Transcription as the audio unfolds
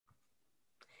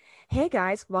Hey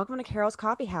guys, welcome to Carol's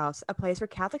Coffee House, a place where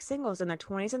Catholic singles in their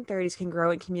 20s and 30s can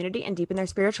grow in community and deepen their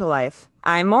spiritual life.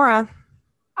 I'm Maura.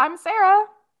 I'm Sarah.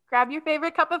 Grab your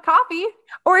favorite cup of coffee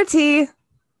Or tea.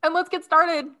 and let's get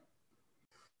started.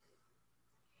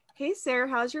 Hey Sarah,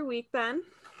 how's your week been?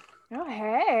 Oh,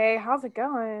 hey, how's it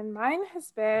going? Mine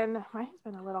has been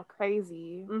a little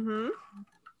crazy. Mm-hmm.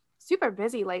 Super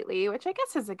busy lately, which I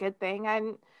guess is a good thing.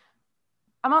 I'm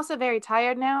also very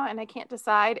tired now and I can't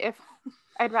decide if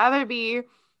I'd rather be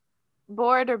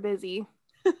bored or busy.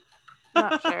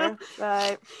 Not sure,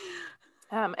 but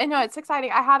and no, it's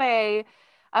exciting. I had a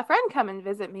friend come and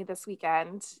visit me this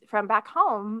weekend from back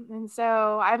home, and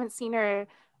so I haven't seen her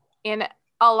in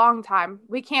a long time.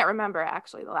 We can't remember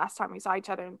actually the last time we saw each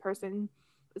other in person.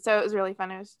 So it was really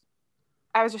fun.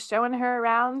 I was just showing her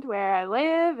around where I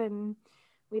live and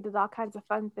we did all kinds of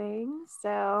fun things.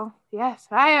 So yes,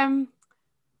 I'm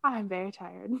very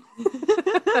tired.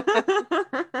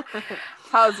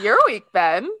 How's your week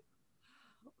been?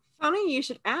 Funny you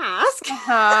should ask.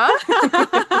 Huh?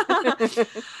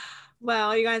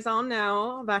 Well, you guys all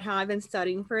know about how I've been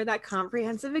studying for that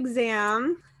comprehensive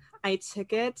exam. I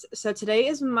took it. So today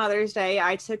is Mother's Day.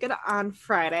 I took it on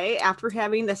Friday after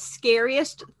having the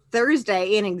scariest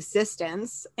Thursday in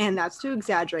existence. And that's to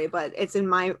exaggerate, but it's in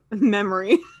my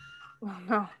memory. Oh,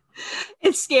 no.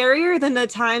 It's scarier than the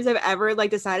times I've ever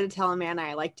decided to tell a man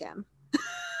I liked him.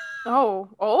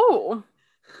 Oh.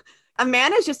 A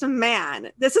man is just a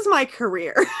man. This is my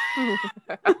career.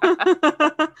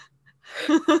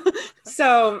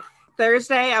 So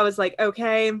Thursday, I was like,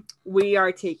 okay, we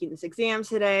are taking this exam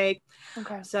today.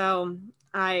 Okay. So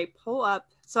I pull up.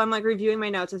 So I'm like reviewing my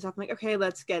notes and stuff. I'm like, okay,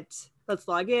 let's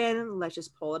log in. Let's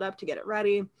just pull it up to get it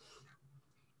ready.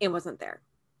 It wasn't there.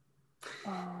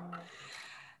 Oh.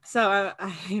 So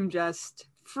I'm just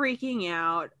freaking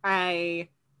out. I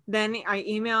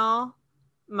email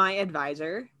my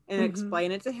advisor and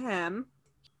explain it to him.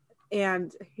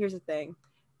 And here's the thing.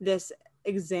 This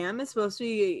exam is supposed to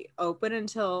be open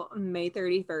until May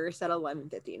 31st at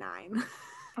 11:59.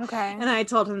 Okay. And I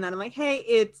told him that. I'm like, hey,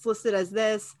 it's listed as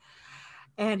this.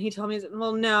 And he told me,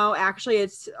 well, no, actually,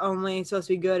 it's only supposed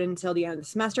to be good until the end of the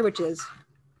semester, which is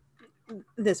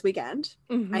this weekend,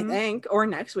 I think, or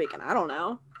next weekend. I don't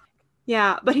know.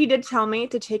 Yeah, but he did tell me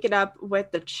to take it up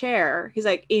with the chair. He's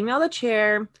like, email the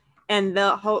chair and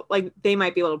they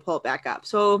might be able to pull it back up.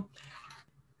 So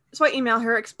I emailed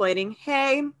her explaining,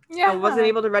 hey, I wasn't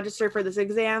able to register for this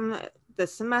exam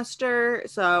this semester,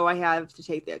 so I have to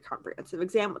take the comprehensive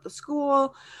exam with the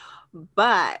school,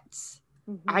 but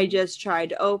I just tried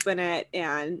to open it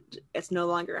and it's no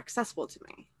longer accessible to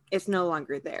me. It's no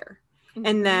longer there.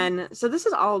 And then, so this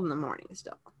is all in the morning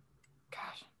still.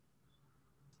 Gosh.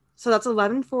 So that's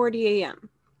 11:40 a.m.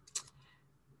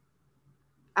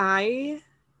 I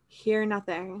hear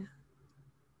nothing.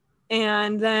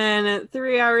 And then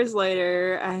 3 hours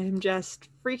later, I'm just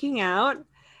freaking out.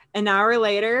 An hour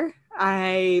later,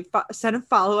 I sent a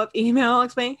follow-up email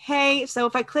explaining, hey, so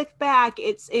if I click back,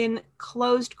 it's in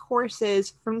closed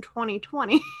courses from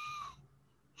 2020.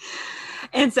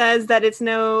 And says that it's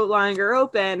no longer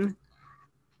open.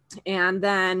 And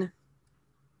then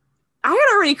I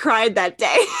had already cried that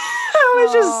day. I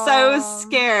was just so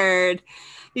scared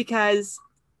because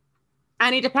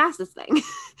I need to pass this thing.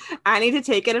 I need to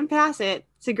take it and pass it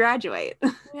to graduate.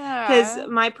 Yeah. Because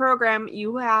my program,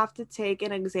 you have to take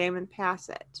an exam and pass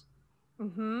it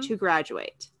to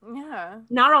graduate. Yeah.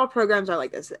 Not all programs are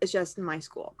like this. It's just in my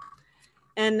school.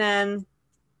 And then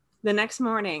the next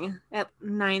morning at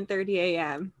 9:30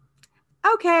 a.m.,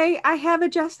 okay, I've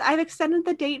extended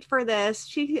the date for this.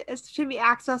 She should be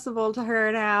accessible to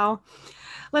her now.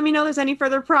 Let me know if there's any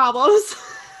further problems.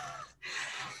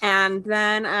 And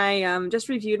then I just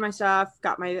reviewed my stuff,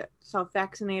 got myself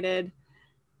vaccinated,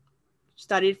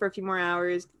 studied for a few more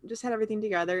hours, just had everything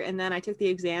together. And then I took the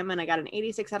exam and I got an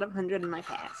 86 out of 100 and I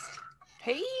passed.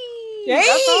 Hey,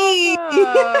 Yay! that's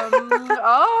awesome.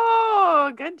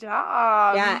 Oh, good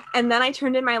job. Yeah. And then I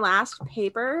turned in my last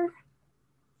paper.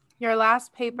 Your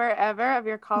last paper ever of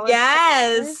your college?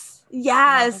 Yes.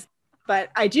 Yes.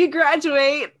 But I do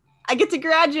graduate. I get to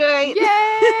graduate.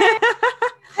 Yay!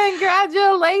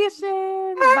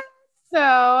 Congratulations. That's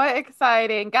so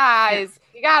exciting. Guys,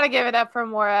 you got to give it up for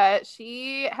Maura.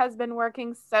 She has been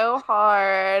working so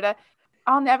hard.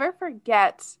 I'll never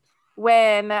forget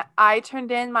when I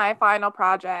turned in my final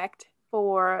project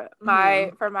for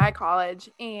my college,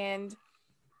 and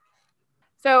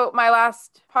so my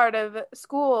last part of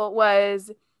school was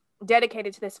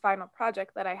dedicated to this final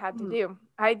project that I had to do.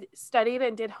 I studied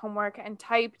and did homework and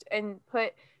typed and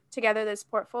put together this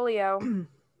portfolio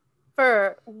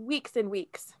for weeks and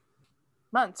weeks,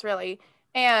 months really.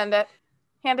 and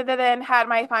handed it in, had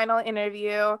my final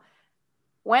interview,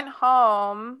 went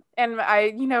home, and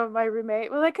my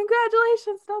roommate was like,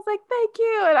 congratulations. And I was like, thank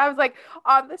you. And I was like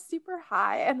on the super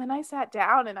high. And then I sat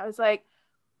down and I was like,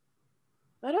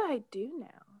 what do I do now?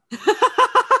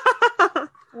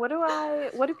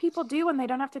 What do people do when they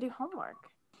don't have to do homework?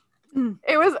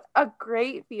 It was a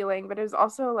great feeling, but it was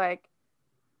also like,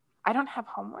 I don't have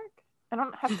homework. I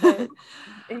don't have to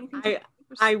anything.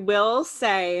 I will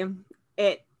say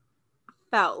it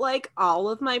felt like all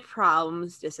of my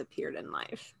problems disappeared in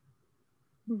life.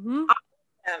 Mm-hmm.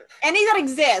 Any that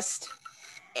exist.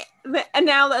 And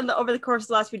now over the course of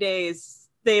the last few days,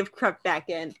 they've crept back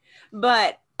in.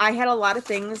 But I had a lot of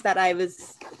things that I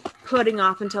was putting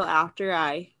off until after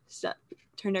I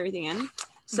turned everything in.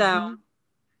 So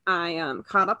I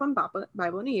caught up on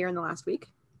Bible in a Year in the last week.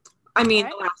 I mean,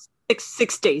 the last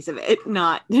six days of it,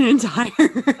 not an entire.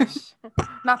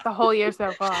 Not the whole year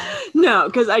so far. No,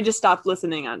 because I just stopped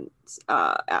listening on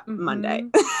Monday.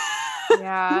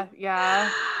 Yeah.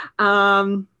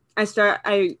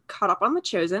 I caught up on The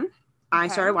Chosen. Okay. I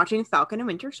started watching Falcon and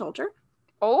Winter Soldier.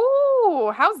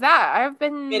 Oh, how's that?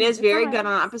 It is very good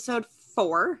on episode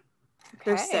 4. Okay.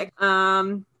 There's 6.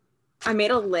 I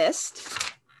made a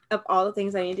list of all the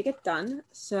things I need to get done.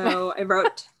 So I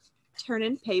wrote turn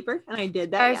in paper, and I did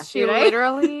that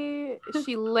yesterday.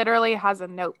 She literally has a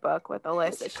notebook with a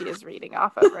list that she is reading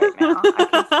off of right now. I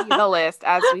can see the list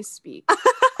as we speak.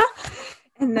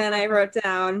 And then I wrote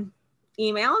down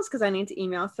emails because I need to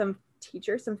email some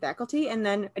teachers, some faculty, and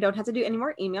then I don't have to do any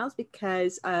more emails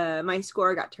because my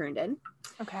score got turned in.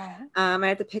 Okay. I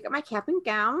had to pick up my cap and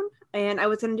gown, and I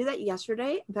was going to do that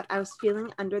yesterday, but I was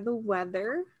feeling under the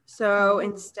weather. So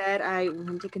instead I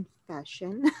went to confession.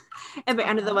 And by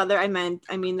under the weather, I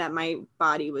mean that my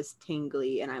body was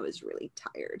tingly and I was really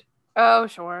tired. Oh,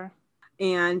 sure.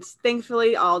 And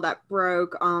thankfully all that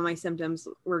broke. All my symptoms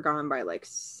were gone by like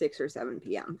 6 or 7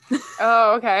 p.m.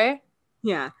 Oh, okay.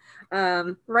 Yeah.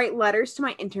 Write letters to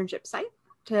my internship site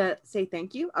to say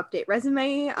thank you, update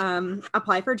resume,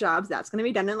 apply for jobs. That's going to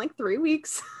be done in like 3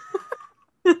 weeks.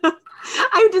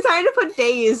 I've decided to put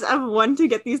days of when to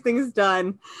get these things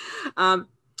done.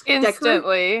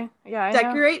 Instantly.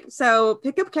 Decorate. So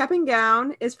pick up cap and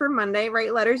gown is for Monday.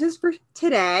 Write letters is for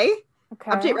today.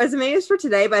 Okay. Update resume is for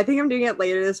today, but I think I'm doing it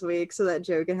later this week so that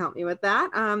Joe can help me with that.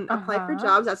 Apply for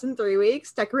jobs. That's in 3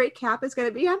 weeks. Decorate cap is going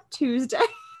to be on Tuesday.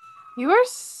 You are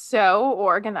so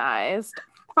organized.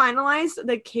 Finalize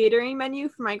the catering menu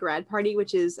for my grad party,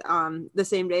 which is the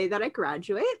same day that I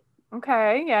graduate.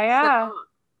 Okay. Yeah. So,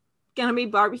 gonna be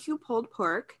barbecue pulled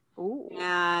pork. Ooh.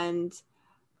 And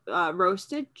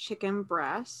roasted chicken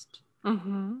breast.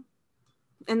 Mm-hmm.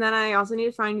 And then I also need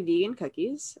to find vegan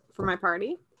cookies for my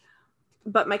party.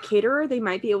 But my caterer, they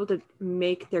might be able to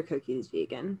make their cookies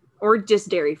vegan or just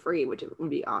dairy free, which would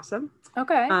be awesome.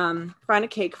 Okay. Find a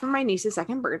cake for my niece's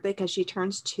 2nd birthday because she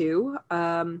turns 2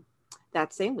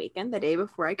 that same weekend, the day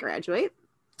before I graduate.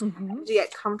 Mm-hmm. To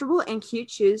get comfortable and cute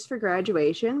shoes for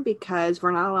graduation because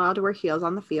we're not allowed to wear heels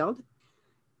on the field.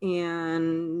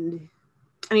 And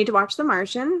I need to watch The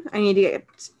Martian. I need to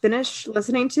finish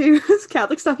listening to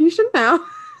Catholic Stuff You Should Know.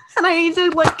 And I need to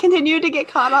continue to get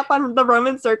caught up on the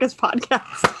Roman Circus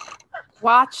podcast.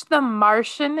 Watch The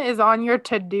Martian is on your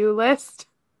to-do list.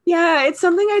 Yeah, it's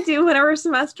something I do whenever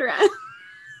semester ends.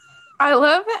 I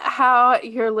love how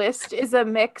your list is a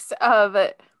mix of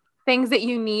things that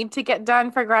you need to get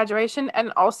done for graduation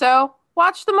and also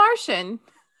watch The Martian.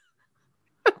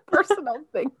 Personal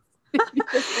things.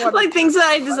 Like things that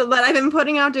I've been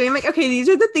putting out doing. Like, okay, these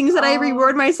are the things that I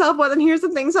reward myself with, and here's the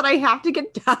things that I have to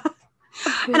get done.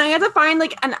 And I had to find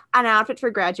like an outfit for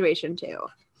graduation too.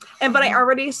 But I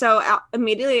already,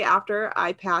 immediately after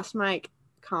I passed my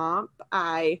comp,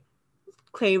 I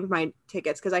claimed my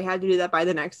tickets because I had to do that by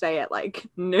the next day at like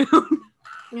noon.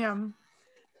 Yeah.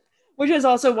 Which is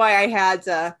also why I had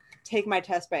to take my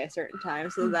test by a certain time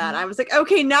so that I was like,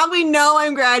 okay, now we know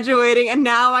I'm graduating and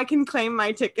now I can claim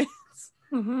my tickets.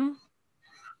 Mm-hmm.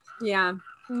 Yeah.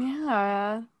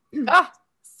 Yeah. Oh,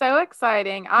 so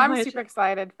exciting. I'm super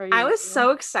excited for you. I was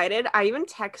so excited. I even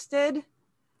texted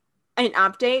an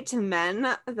update to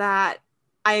men that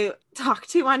I talked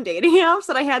to on dating apps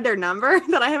that I had their number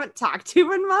that I haven't talked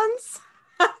to in months.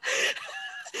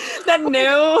 That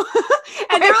knew.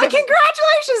 And they were like,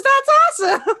 congratulations, that's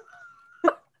awesome.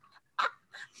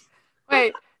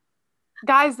 Wait,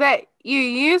 guys that you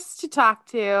used to talk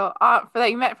to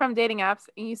that you met from dating apps,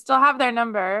 and you still have their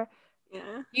number.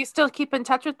 Yeah. You still keep in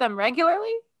touch with them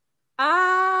regularly?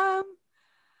 Well,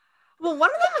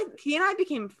 one of them, he and I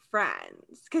became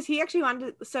friends because he actually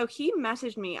he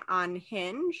messaged me on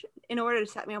Hinge in order to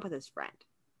set me up with his friend.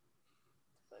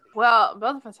 Well,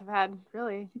 both of us have had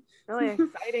really, really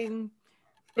exciting,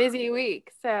 busy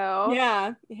week. So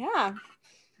yeah.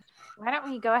 why don't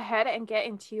we go ahead and get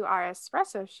into our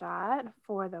espresso shot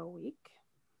for the week?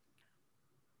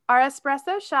 Our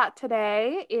espresso shot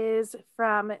today is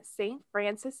from St.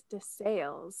 Francis de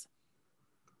Sales.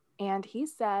 And he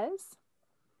says,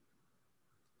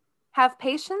 have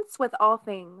patience with all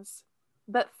things,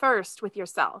 but first with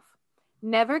yourself.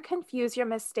 Never confuse your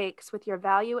mistakes with your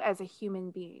value as a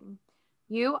human being.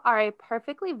 You are a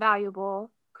perfectly valuable,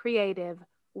 creative,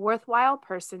 worthwhile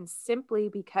person simply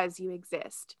because you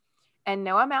exist. And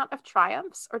no amount of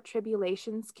triumphs or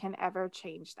tribulations can ever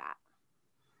change that.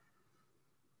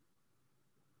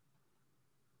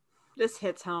 This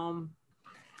hits home.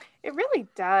 It really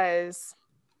does.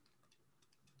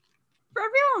 For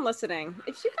everyone listening,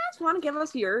 if you guys want to give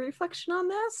us your reflection on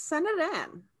this, send it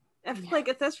in.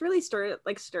 If this really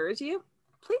stirs you,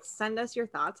 please send us your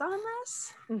thoughts on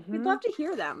this. Mm-hmm. We'd love to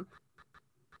hear them.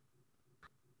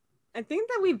 I think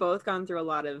that we've both gone through a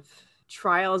lot of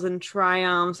trials and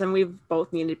triumphs, and we've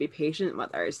both needed to be patient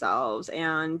with ourselves.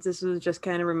 And this was just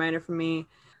kind of a reminder for me.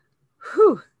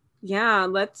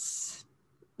 Let's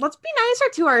be nicer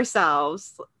to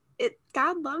ourselves.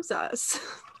 God loves us.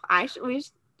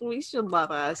 We should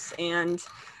love us. And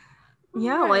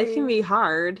life can be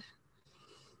hard.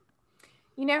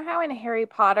 You know how in Harry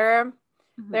Potter,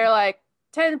 they're like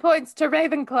 10 points to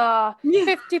Ravenclaw,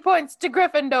 50 points to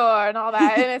Gryffindor, and all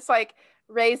that, and it's like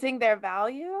raising their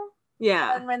value.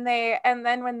 Yeah. And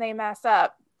then when they mess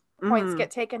up, points get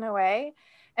taken away.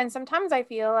 And sometimes I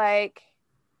feel like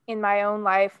in my own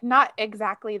life, not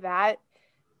exactly that,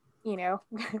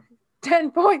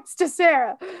 10 points to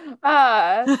Sarah,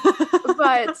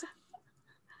 but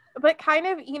kind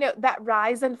of that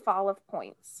rise and fall of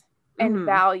points and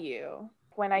value.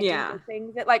 When I do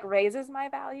things, it like raises my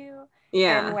value.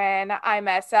 Yeah. And when I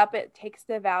mess up, it takes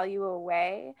the value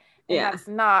away. And that's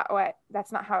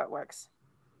not how it works.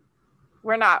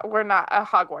 We're not a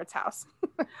Hogwarts house.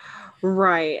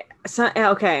 Right. So,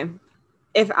 okay.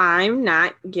 If I'm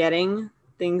not getting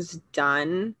things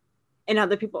done and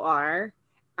other people are,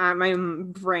 my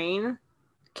brain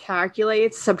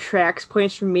calculates, subtracts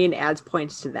points from me and adds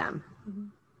points to them. Mm-hmm.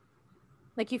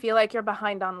 Like you feel like you're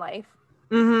behind on life.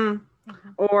 Mm-hmm.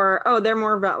 Or they're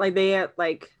more about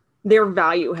like their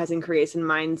value has increased and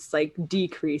mine's like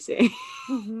decreasing.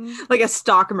 Like a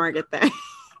stock market thing.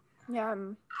 Yeah.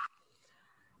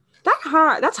 That's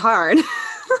hard.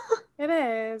 It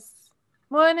is.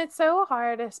 Well, and it's so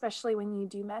hard, especially when you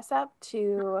do mess up,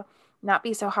 to not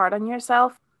be so hard on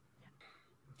yourself.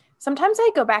 Sometimes I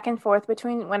go back and forth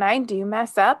between when I do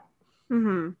mess up.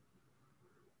 When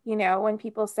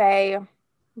people say,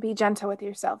 be gentle with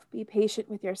yourself, be patient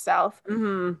with yourself.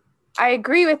 I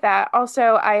agree with that. Also,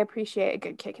 I appreciate a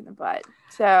good kick in the butt.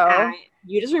 So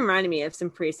you just reminded me of some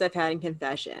priests I've had in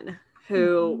confession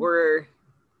who were,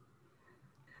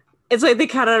 it's like they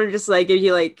kind of just like give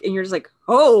you like, and you're just like,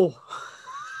 oh,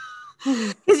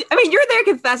 because I mean you're there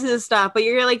confessing this stuff, but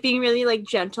you're like being really like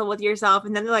gentle with yourself,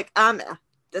 and then they're like,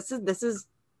 this is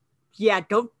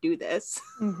don't do this.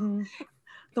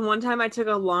 The one time I took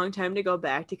a long time to go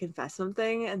back to confess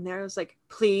something, and there was like,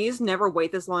 please never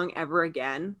wait this long ever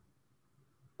again.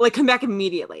 Like, come back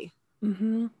immediately.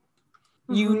 You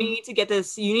need to get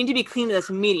this. You need to be clean of this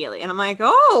immediately. And I'm like,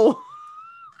 oh,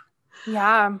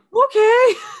 yeah,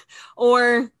 okay.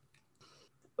 Or,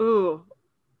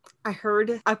 I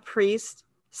heard a priest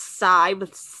sigh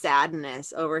with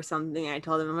sadness over something I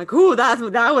told him. I'm like,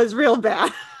 that was real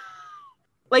bad.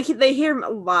 Like, they hear a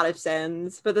lot of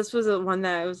sins, but this was the one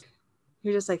that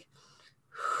you're just like,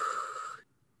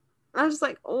 I was just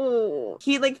like, oh,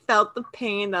 he like felt the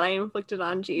pain that I inflicted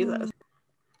on Jesus.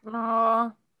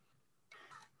 Oh,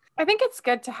 I think it's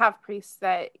good to have priests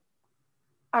that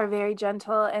are very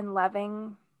gentle and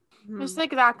loving. Just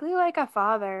exactly like a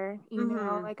father,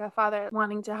 like a father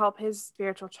wanting to help his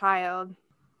spiritual child.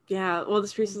 Yeah, well,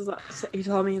 this priest he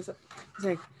told me, he's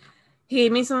like, he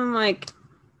gave me some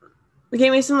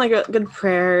good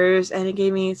prayers, and he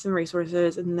gave me some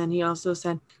resources, and then he also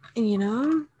said,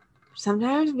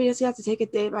 sometimes we just have to take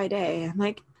it day by day. I'm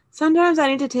like, sometimes I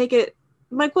need to take it,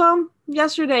 I'm like, well,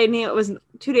 yesterday, it was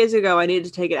 2 days ago, I needed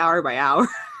to take it hour by hour.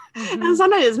 And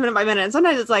sometimes it's minute by minute, and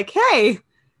sometimes it's like, hey,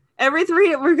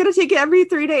 we're gonna take it every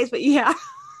 3 days, but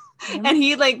and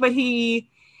he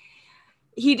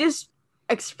just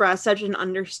expressed such an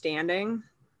understanding,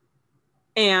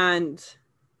 and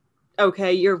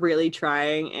okay, you're really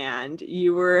trying, and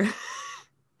you were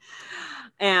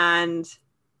and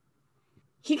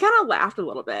he kind of laughed a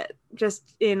little bit,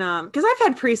 just in because I've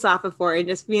had priests laugh before and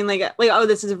just being like, oh,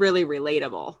 this is really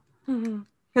relatable.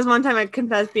 Because one time I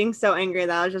confessed being so angry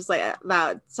that I was just like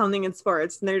about something in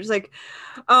sports, and they're just like,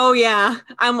 "Oh yeah,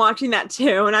 I'm watching that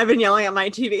too," and I've been yelling at my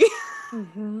TV.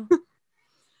 Mm-hmm.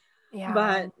 Yeah,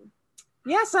 But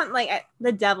yeah, something like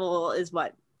the devil is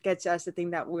what gets us to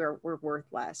think that we're worth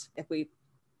less if we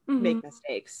make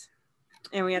mistakes,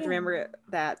 and we have to remember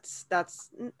that's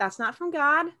not from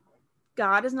God.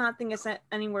 God does not think us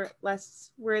anywhere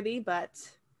less worthy, but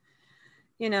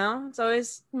it's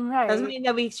always doesn't mean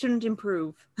that we shouldn't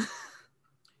improve.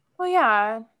 Well,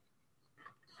 yeah.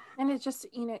 And it's just,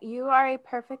 you are a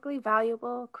perfectly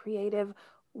valuable, creative,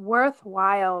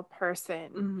 worthwhile person.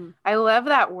 Mm-hmm. I love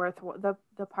that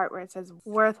the part where it says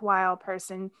worthwhile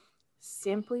person,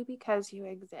 simply because you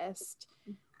exist.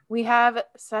 We have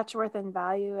such worth and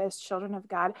value as children of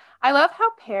God. I love how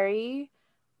Perry,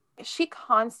 she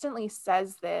constantly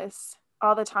says this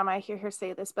all the time. I hear her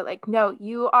say this, but like, no,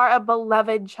 you are a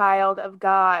beloved child of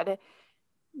God.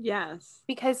 Yes.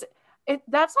 Because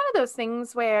that's one of those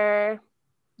things where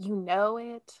you know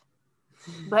it,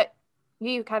 but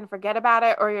you kind of forget about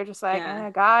it, or you're just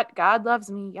like, God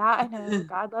loves me. Yeah, I know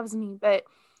God loves me. But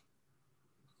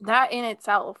that in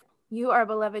itself, you are a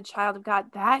beloved child of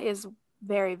God. That is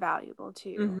very valuable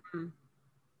too. Mm-hmm.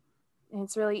 And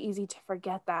it's really easy to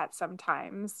forget that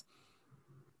sometimes.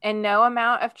 And no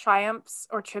amount of triumphs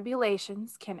or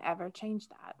tribulations can ever change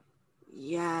that.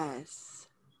 Yes.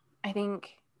 I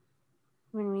think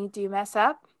when we do mess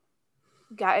up,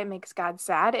 it makes God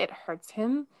sad. It hurts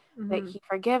him that he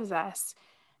forgives us.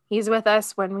 He's with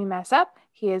us when we mess up.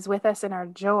 He is with us in our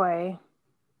joy.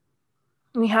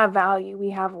 We have value. We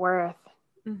have worth.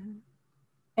 Mm-hmm.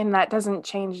 And that doesn't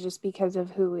change just because of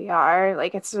who we are.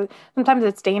 Like, sometimes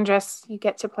it's dangerous. You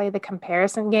get to play the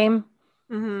comparison game.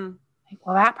 Mm-hmm. Like,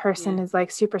 well, that person is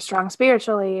like super strong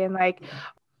spiritually, and like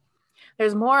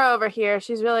there's more over here.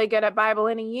 She's really good at Bible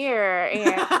in a year,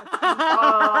 and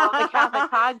all the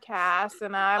Catholic podcasts,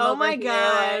 and I'm oh over my here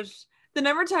gosh. like, the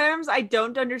number of times I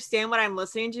don't understand what I'm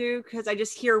listening to because I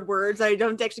just hear words. I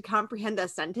don't actually comprehend the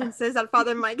sentences that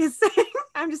Father Mike is saying.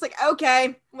 I'm just like,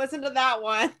 okay, listen to that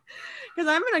one. Because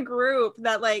I'm in a group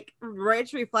that like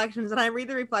writes reflections, and I read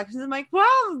the reflections. I'm like,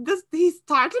 wow, he's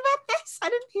talked about this. I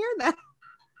didn't hear that.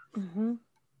 mm-hmm.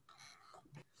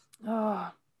 Oh.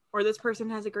 Or this person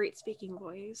has a great speaking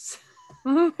voice.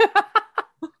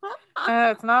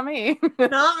 It's not me.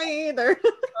 Not me either.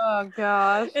 Oh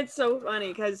gosh. It's so funny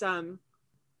because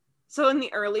so in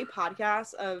the early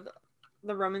podcast of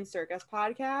the Roman Circus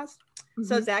podcast,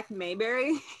 so Zach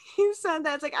Mayberry, he said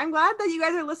that it's like, I'm glad that you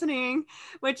guys are listening,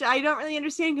 which I don't really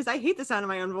understand because I hate the sound of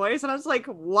my own voice. And I was like,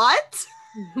 what?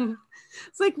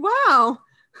 It's like, wow,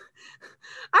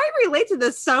 I relate to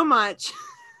this so much.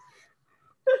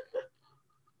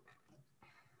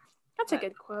 That's a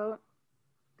good quote.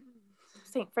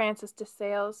 St. Francis de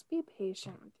Sales, be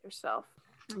patient with yourself.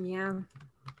 Yeah.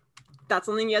 That's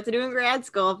something you have to do in grad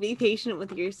school. Be patient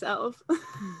with yourself.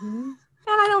 And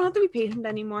I don't have to be patient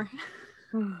anymore.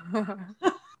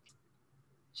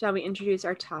 Shall we introduce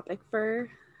our topic for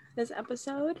this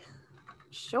episode?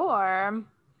 Sure.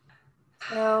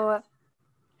 So,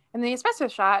 in the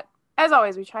espresso shot, as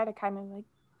always, we try to kind of like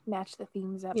match the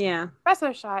themes up. Yeah.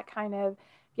 Espresso shot kind of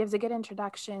gives a good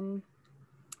introduction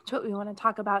to what we want to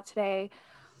talk about today,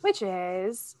 which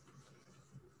is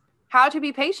how to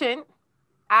be patient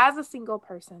as a single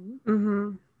person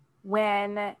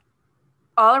when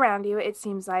all around you it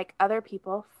seems like other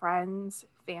people, friends,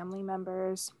 family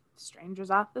members,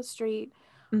 strangers off the street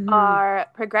are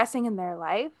progressing in their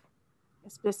life,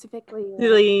 specifically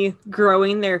really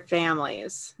growing their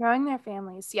families.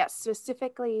 Yes,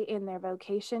 specifically in their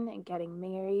vocation and getting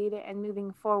married and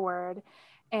moving forward,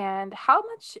 and how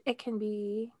much it can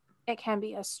be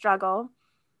a struggle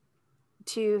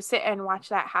to sit and watch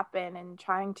that happen and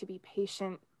trying to be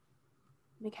patient,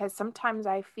 because sometimes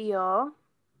I feel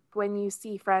when you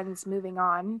see friends moving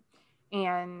on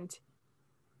and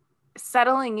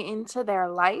settling into their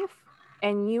life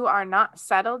and you are not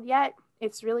settled yet,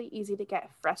 it's really easy to get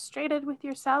frustrated with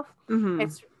yourself.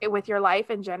 It's with your life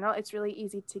in general. It's really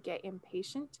easy to get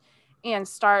impatient and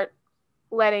start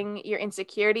letting your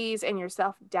insecurities and your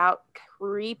self-doubt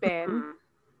creep in.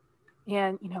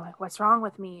 And, like, what's wrong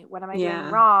with me? What am I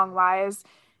doing wrong? Why is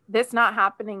this not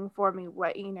happening for me?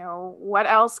 What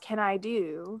else can I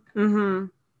do?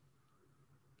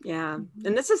 Yeah.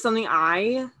 And this is something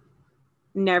I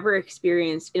never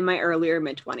experienced in my earlier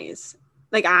mid-20s.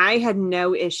 Like, I had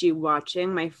no issue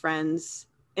watching my friends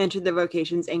enter their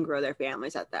vocations and grow their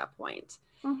families at that point.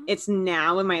 It's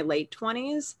now in my late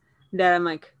 20s that I'm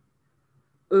like,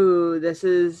 ooh, this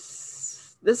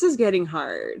is getting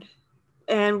hard.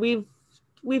 And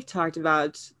we've talked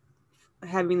about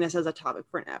having this as a topic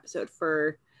for an episode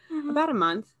for about a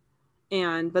month.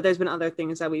 But there's been other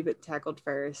things that we've tackled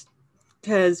first,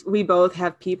 because we both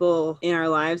have people in our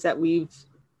lives that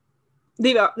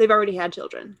they've already had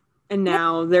children, and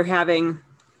now they're having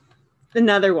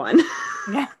another one.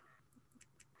 Yeah.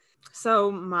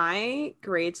 So my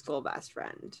grade school best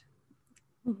friend,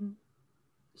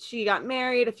 she got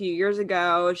married a few years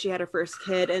ago. She had her first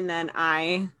kid, and then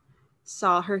I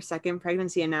saw her second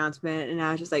pregnancy announcement, and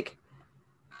I was just like,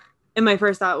 and my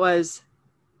first thought was,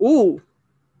 ooh,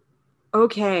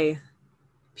 okay,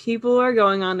 people are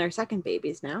going on their second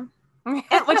babies now.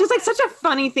 Which is like such a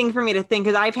funny thing for me to think,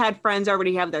 because I've had friends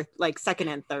already have their like second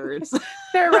and thirds.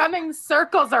 They're running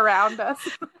circles around us.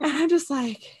 And I'm just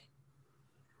like,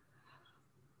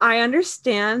 I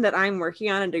understand that I'm working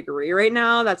on a degree right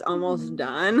now that's almost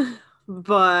done,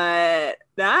 but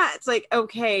that's like,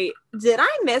 okay, did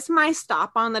I miss my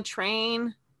stop on the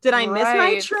train? Did I miss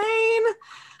my train?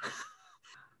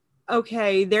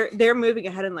 Okay, they're moving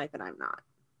ahead in life and I'm not.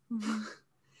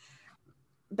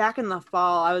 Back in the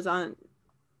fall, it was in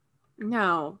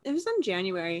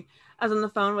January. I was on the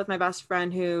phone with my best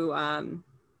friend who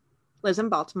lives in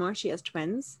Baltimore. She has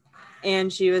twins.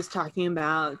 And she was talking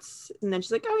about, and then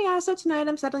she's like, oh yeah, so tonight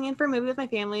I'm settling in for a movie with my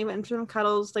family, and some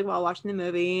cuddles like while watching the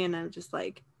movie. And I'm just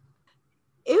like,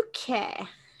 okay.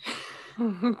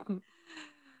 I'm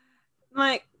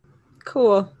like,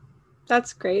 cool.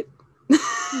 That's great.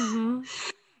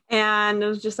 And it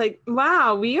was just like,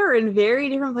 wow, we are in very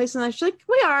different places in life. She's like,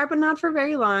 we are, but not for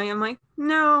very long. I'm like,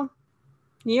 no,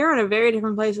 you're in a very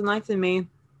different place in life than me.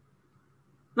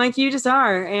 Like, you just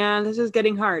are, and this is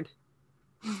getting hard.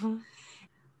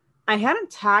 I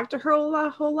hadn't talked to her a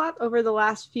whole lot over the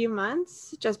last few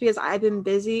months, just because I've been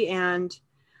busy and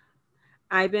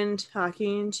I've been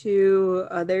talking to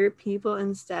other people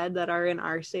instead that are in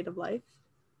our state of life.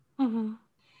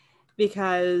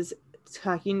 Because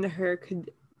talking to her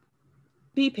could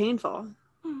be painful.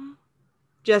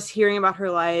 Just hearing about her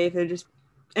life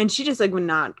and she just like would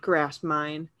not grasp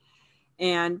mine.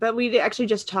 But we actually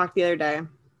just talked the other day,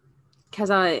 because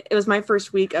it was my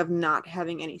first week of not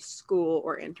having any school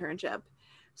or internship.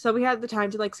 So we had the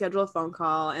time to like schedule a phone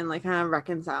call and like kind of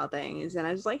reconcile things. And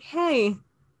I was like, hey,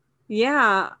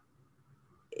 yeah,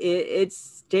 it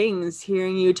stings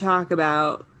hearing you talk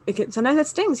about sometimes it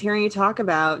stings hearing you talk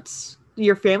about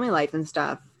your family life and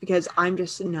stuff, because I'm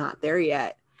just not there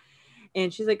yet.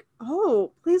 And she's like,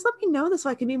 oh, please let me know this so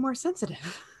I can be more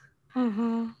sensitive.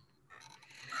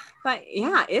 But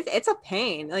yeah, it's a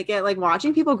pain. Like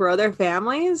watching people grow their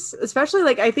families, especially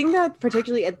like I think that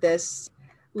particularly at this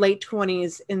late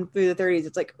 20s and through the 30s,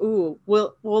 it's like, ooh,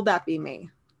 will that be me?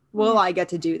 Will I get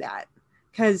to do that?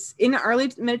 Because in the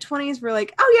early mid 20s, we're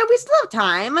like, oh yeah, we still have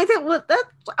time. Like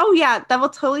that will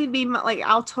totally be like,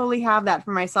 I'll totally have that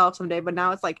for myself someday. But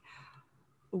now it's like,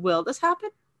 will this happen?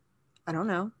 I don't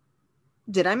know.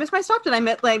 Did I miss my stop? Did I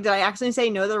accidentally say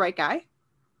no to the right guy?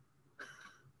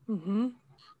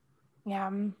 Yeah.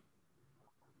 And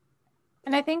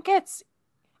I think it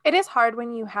is hard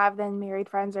when you have then married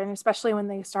friends, and especially when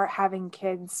they start having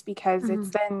kids, because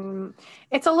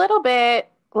it's a little bit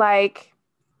like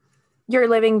you're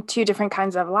living two different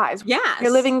kinds of lives. Yes.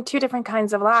 You're living two different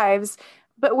kinds of lives,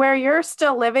 but where you're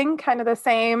still living kind of the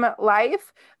same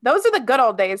life, those are the good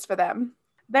old days for them.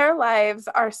 Their lives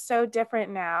are so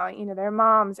different now. You know, they're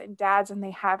moms and dads, and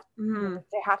they have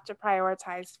they have to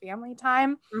prioritize family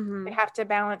time. They have to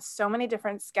balance so many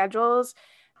different schedules.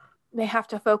 They have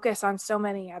to focus on so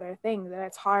many other things, and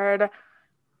it's hard.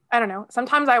 I don't know.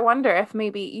 Sometimes I wonder if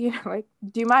maybe, like,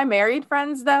 do my married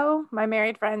friends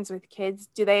with kids,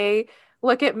 do they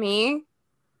look at me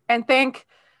and think,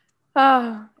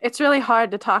 oh, it's really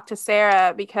hard to talk to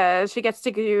Sarah because she gets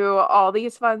to do all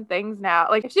these fun things now.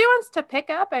 Like, if she wants to pick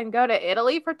up and go to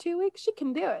Italy for 2 weeks, she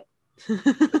can do it.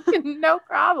 No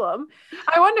problem.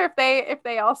 I wonder if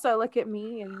they also look at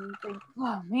me and think,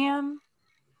 oh man,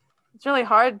 it's really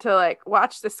hard to like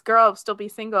watch this girl still be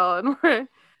single, and we're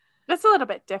just a little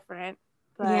bit different.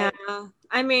 But yeah,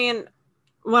 I mean,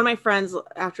 one of my friends,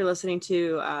 after listening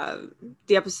to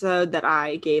the episode that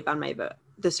I gave on my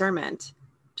discernment,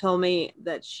 told me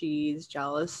that she's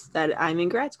jealous that I'm in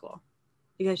grad school,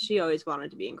 because she always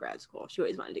wanted to be in grad school. She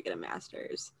always wanted to get a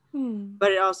master's.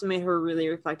 But it also made her really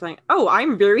reflect, like, oh,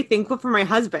 I'm very thankful for my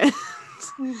husband.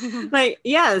 Like,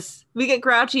 yes, we get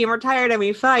grouchy and we're tired and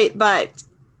we fight, but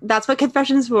that's what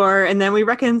confession's for, and then we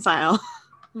reconcile.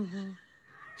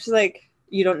 She's like,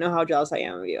 you don't know how jealous I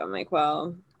am of you. I'm like,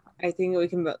 well, I think we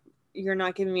can, but you're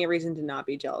not giving me a reason to not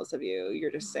be jealous of you.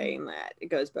 You're just saying that it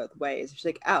goes both ways. She's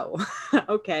like, oh,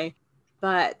 okay.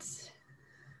 But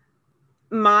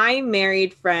my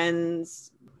married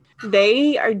friends,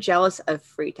 They are jealous of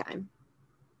free time.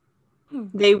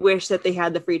 They wish that they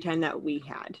had the free time that we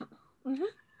had. Mm-hmm.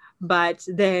 But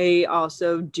they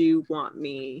also do want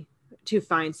me to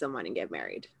find someone and get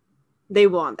married. They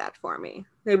want that for me.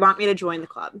 They want me to join the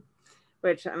club,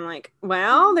 which I'm like,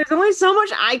 well, there's only so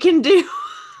much I can do.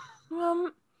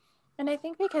 And I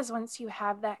think because once you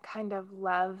have that kind of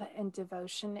love and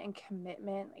devotion and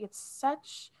commitment, it's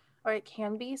such, or it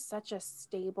can be such a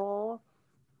stable,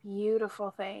 beautiful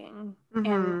thing. Mm-hmm.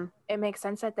 And it makes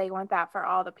sense that they want that for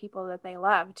all the people that they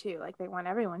love too. Like they want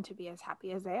everyone to be as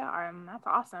happy as they are, and that's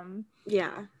awesome.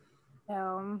 Yeah.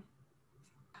 So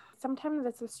sometimes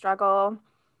it's a struggle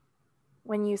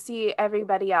when you see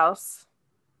everybody else,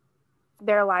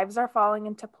 their lives are falling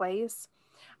into place.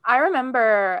 I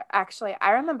remember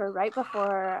right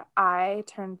before I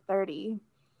turned 30,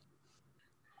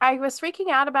 I was freaking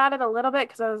out about it a little bit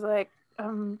because I was like,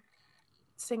 I'm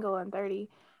single and 30.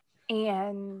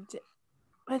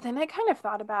 But then I kind of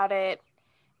thought about it,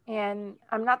 and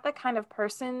I'm not the kind of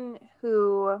person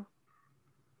who,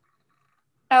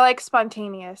 I like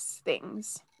spontaneous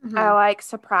things. Mm-hmm. I like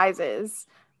surprises.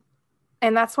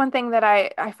 And that's one thing that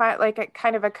I find, like, it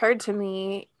kind of occurred to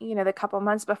me, the couple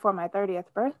months before my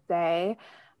 30th birthday.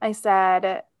 I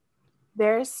said,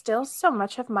 there's still so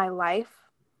much of my life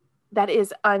that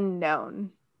is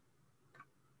unknown.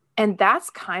 And that's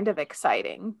kind of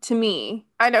exciting to me.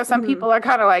 I know some people are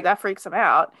kind of like, that freaks them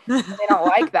out. They don't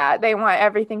like that. They want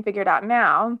everything figured out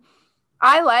now.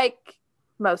 I like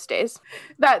most days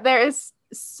that there is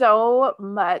so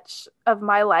much of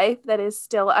my life that is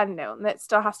still unknown, that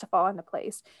still has to fall into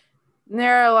place. And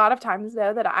there are a lot of times,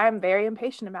 though, that I'm very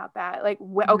impatient about that. Like,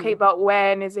 okay, but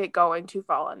when is it going to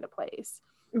fall into place?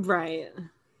 Right.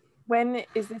 When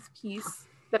is this piece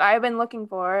that I've been looking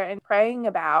for and praying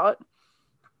about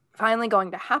finally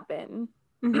going to happen?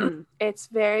 Mm-hmm. It's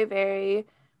very, very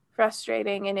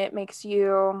frustrating, and it makes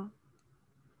you,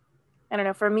 I don't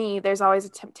know, for me, there's always a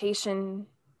temptation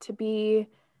to be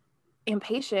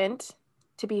impatient,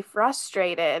 to be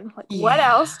frustrated. Like, what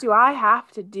else do I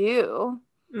have to do?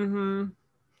 Mm-hmm.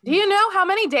 Do you know how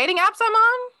many dating apps I'm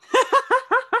on?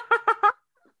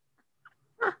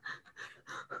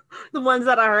 The ones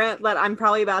that aren't, that I'm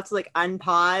probably about to like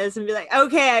unpause and be like,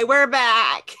 okay, we're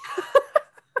back.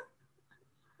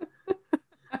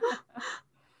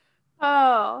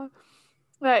 Oh,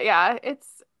 but yeah, and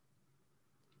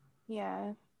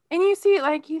you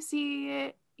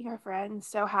see your friends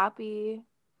so happy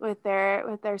with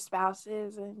their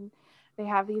spouses, and they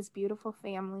have these beautiful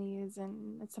families,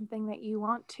 and it's something that you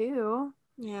want too.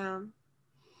 Yeah.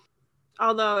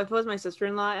 Although if it was my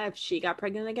sister-in-law, if she got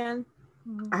pregnant again,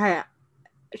 I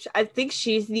think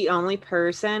she's the only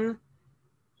person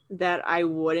that I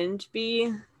wouldn't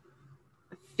be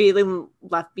feeling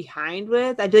left behind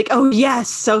with. I'd be like, oh yes,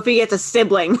 Sophie gets a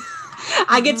sibling.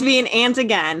 I get to be an aunt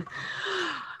again.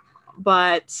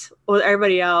 But with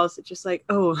everybody else, it's just like,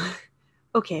 oh,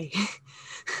 okay.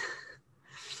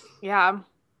 Yeah.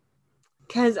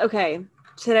 Because, okay,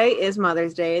 today is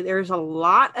Mother's Day. There's a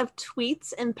lot of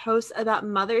tweets and posts about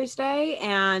Mother's Day,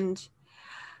 and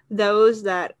those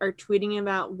that are tweeting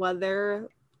about whether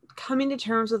coming to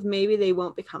terms with maybe they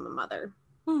won't become a mother.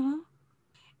 Mm-hmm.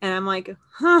 And I'm like,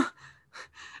 I'm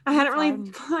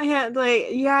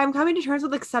coming to terms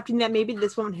with accepting that maybe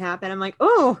this won't happen. I'm like,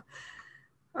 oh,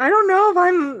 I don't know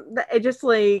if it just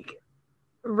like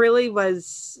really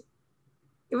was,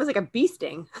 it was like a bee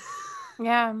sting.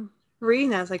 Yeah. Reading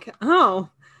that, I was like, oh,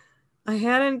 I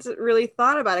hadn't really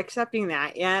thought about accepting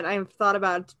that yet. I've thought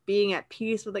about being at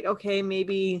peace with like, okay,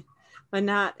 maybe, but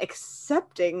not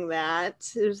accepting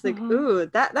that. It was like, ooh,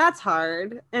 that's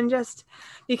hard. And just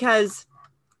because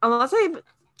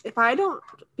if I don't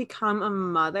become a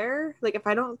mother, like if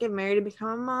I don't get married and become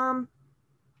a mom,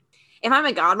 if I'm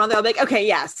a godmother, I'll be like, okay,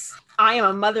 yes, I am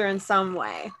a mother in some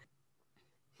way.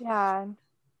 Yeah.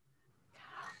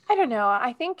 I don't know.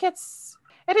 I think it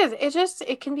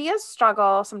can be a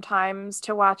struggle sometimes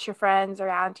to watch your friends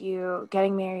around you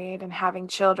getting married and having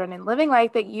children and living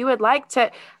life that you would like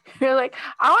to. You're like,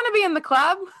 I want to be in the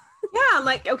club. Yeah,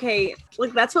 like, okay,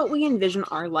 like that's what we envision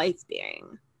our life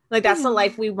being. Like that's the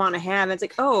life we want to have. It's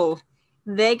like, oh,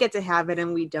 they get to have it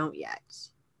and we don't yet.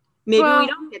 Maybe we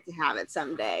don't get to have it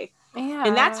someday. Yeah.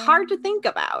 And that's hard to think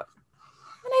about.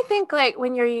 And I think like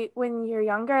when you're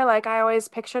younger, like I always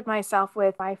pictured myself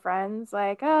with my friends,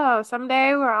 like, oh,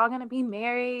 someday we're all gonna be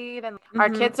married and our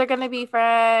kids are gonna be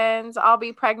friends. I'll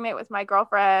be pregnant with my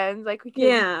girlfriends. Like we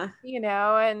can,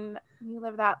 and you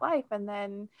live that life. And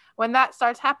then when that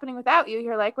starts happening without you,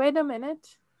 you're like, wait a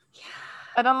minute. Yeah.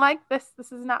 I don't like this.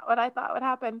 This is not what I thought would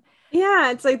happen.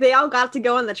 Yeah, it's like they all got to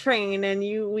go on the train and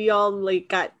we all like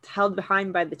got held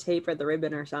behind by the tape or the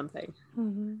ribbon or something.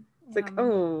 Mm-hmm. It's like,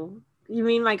 oh, you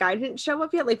mean my guy didn't show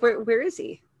up yet? Like, where is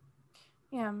he?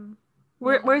 Yeah.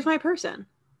 Where's my person?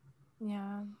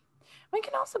 Yeah. It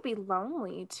can also be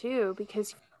lonely too,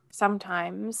 because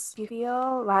sometimes you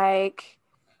feel like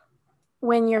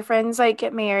when your friends like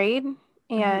get married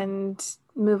and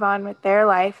move on with their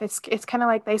life, it's kind of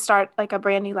like they start like a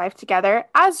brand new life together,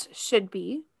 as should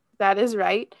be. That is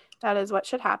right. That is what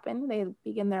should happen. They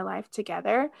begin their life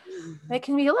together. It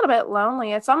can be a little bit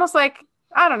lonely. It's almost like,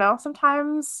 I don't know,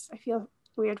 sometimes I feel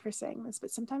weird for saying this,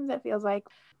 but sometimes it feels like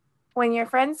when your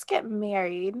friends get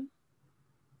married,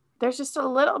 there's just a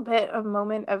little bit of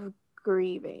moment of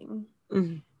grieving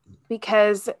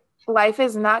because life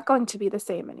is not going to be the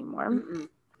same anymore.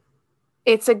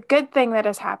 It's a good thing that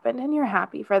has happened and you're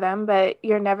happy for them, but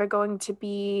you're never going to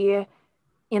be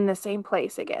in the same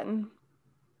place again.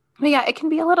 But yeah, it can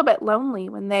be a little bit lonely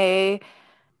when they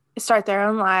start their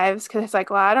own lives because it's like,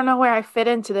 well, I don't know where I fit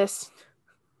into this.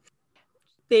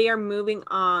 They are moving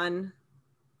on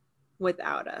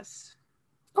without us.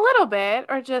 A little bit,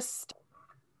 or just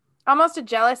almost a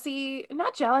jealousy,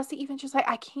 not jealousy, even just like,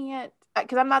 I can't,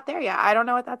 because I'm not there yet. I don't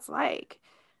know what that's like.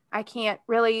 I can't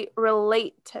really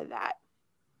relate to that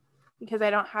because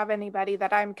I don't have anybody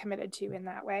that I'm committed to in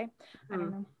that way. I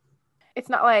don't know. It's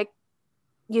not like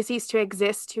you cease to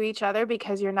exist to each other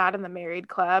because you're not in the married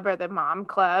club or the mom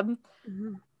club,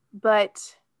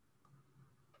 but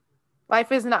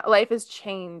life is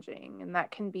changing, and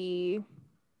that can be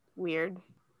weird.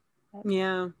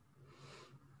 Yeah.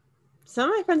 Some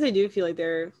of my friends, I do feel like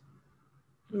they're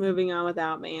moving on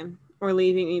without me or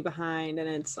leaving me behind, and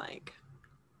it's like,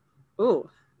 oh,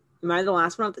 am I the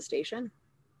last one at the station?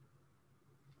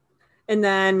 And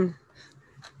then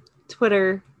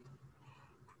Twitter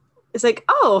is like,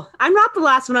 oh, I'm not the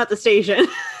last one at the station.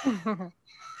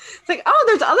 It's like, oh,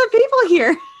 there's other people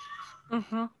here.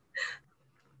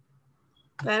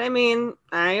 But I mean,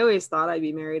 I always thought I'd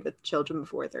be married with children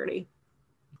before 30.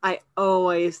 I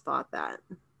always thought that.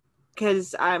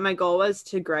 Because my goal was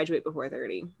to graduate before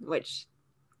 30, which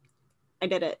I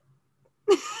did it.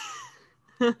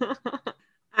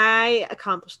 I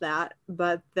accomplished that,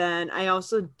 but then I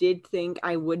also did think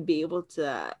I would be able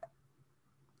to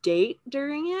date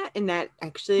during it, and that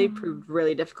actually proved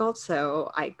really difficult, so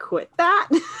I quit that.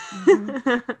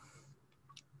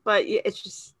 But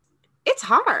it's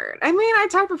hard. I mean, I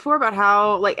talked before about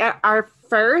how, like, at our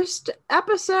first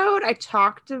episode,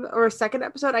 second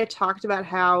episode, I talked about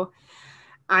how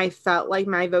I felt like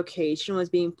my vocation was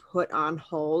being put on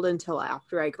hold until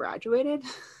after I graduated.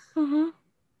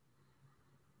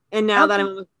 And now that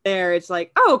I'm there, it's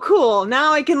like, oh, cool.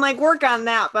 Now I can like work on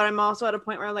that. But I'm also at a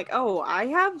point where I'm like, oh, I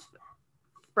have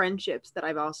friendships that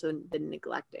I've also been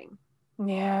neglecting.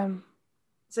 Yeah.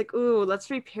 It's like, ooh,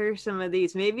 let's repair some of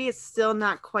these. Maybe it's still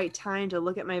not quite time to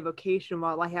look at my vocation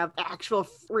while I have actual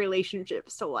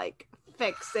relationships to like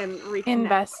fix and reconnect.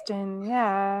 Invest in.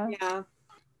 Yeah. Yeah.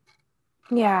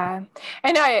 Yeah.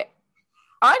 And I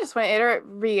just want to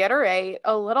reiterate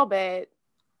a little bit.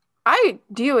 I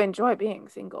do enjoy being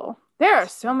single. There are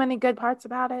so many good parts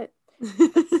about it.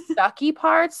 The sucky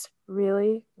parts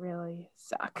really, really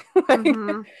suck.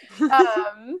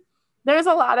 There's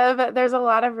a lot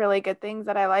of really good things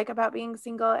that I like about being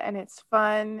single, and it's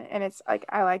fun, and it's like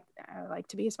I like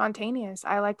to be spontaneous.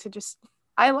 I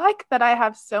like that I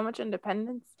have so much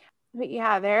independence. But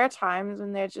yeah, there are times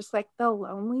when they're just like the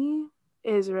lonely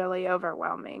is really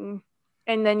overwhelming.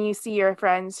 And then you see your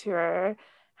friends who are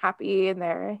happy in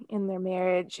their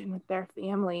marriage and with their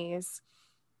families,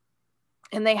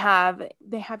 and they have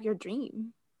your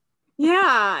dream.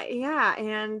 Yeah,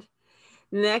 and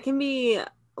that can be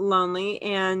lonely,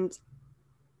 and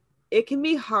it can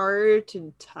be hard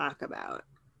to talk about.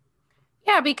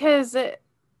 Yeah, because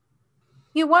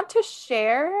you want to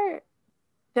share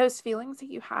those feelings that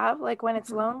you have, like when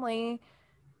it's lonely,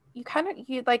 you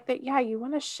like that. Yeah, you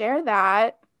want to share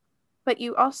that, but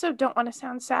you also don't want to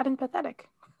sound sad and pathetic.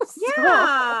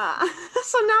 Yeah.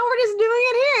 So now we're just doing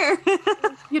it here.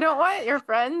 You don't want your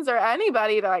friends or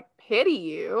anybody to like pity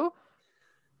you.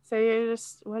 So you're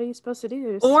just, what are you supposed to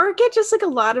do? Or get just like a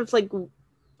lot of like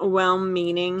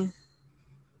well-meaning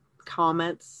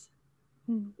comments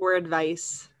or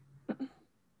advice.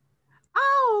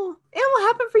 Oh, it will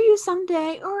happen for you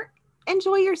someday, or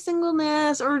enjoy your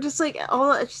singleness, or just like,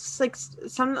 oh, it's just like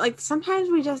sometimes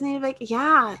we just need to be like,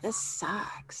 yeah, this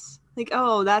sucks. Like,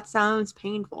 oh, that sounds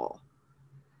painful.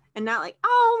 And not like,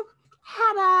 oh,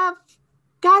 head up.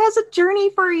 God has a journey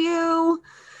for you.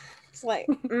 It's like,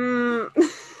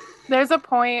 There's a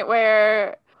point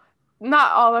where,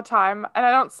 not all the time, and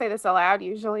I don't say this aloud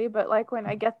usually, but like when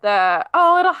I get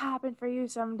it'll happen for you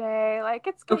someday, like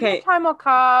it's good, your time will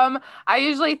come. I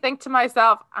usually think to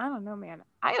myself, I don't know, man,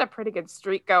 I had a pretty good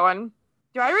streak going.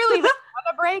 Do I really even want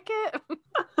to break it?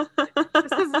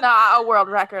 This is not a world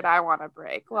record I want to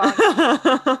break. Well,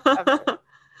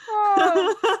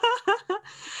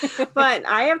 but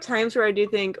I have times where I do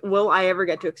think, will I ever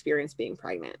get to experience being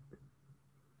pregnant?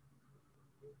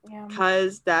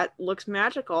 Because that looks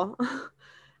magical.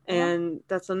 And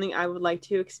that's something I would like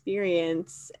to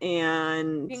experience.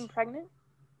 And being pregnant?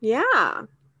 Yeah.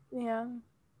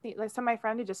 Like, so my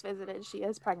friend who just visited, she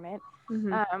is pregnant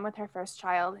with her first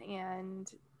child, and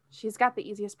she's got the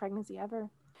easiest pregnancy ever.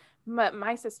 But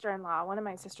one of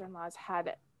my sister-in-laws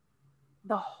had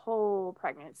the whole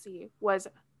pregnancy was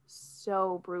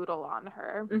so brutal on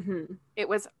her. It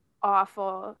was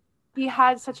awful. He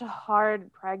had such a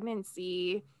hard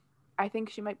pregnancy. I think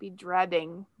she might be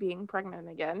dreading being pregnant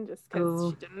again just because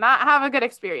she did not have a good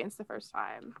experience the first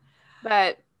time.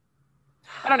 But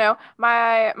I don't know.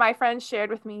 My friend shared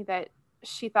with me that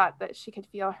she thought that she could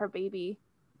feel her baby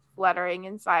fluttering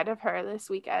inside of her this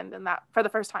weekend, and that for the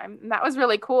first time. And that was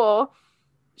really cool.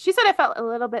 She said it felt a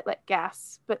little bit like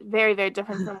gas, but very, very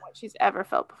different from what she's ever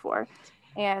felt before.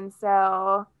 And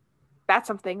so that's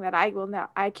something that I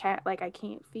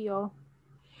can't feel.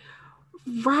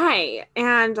 Right.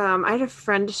 And I had a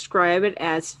friend describe it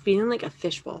as feeling like a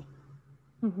fishbowl.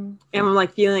 And I'm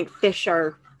like feeling like fish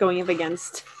are going up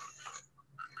against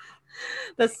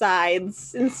the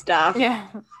sides and stuff.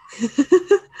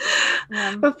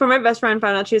 But for my best friend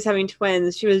found out she was having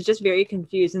twins, she was just very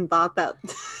confused and thought that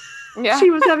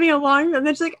she was having a long, and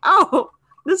then she's like, oh,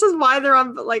 this is why they're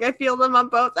on, like, I feel them on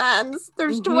both ends.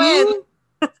 There's twins.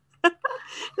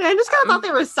 And I just kind of thought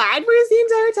they were sideways the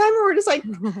entire time, or we're just like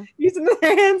using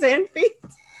their hands and feet.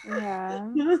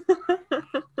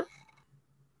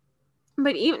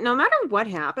 But even no matter what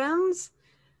happens,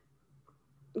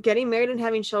 getting married and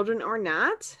having children or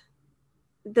not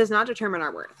does not determine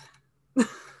our worth.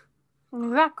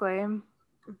 Exactly.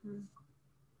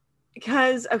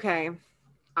 Because, okay,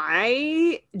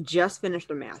 I just finished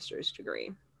a master's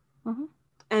degree.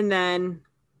 And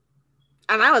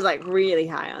I was like really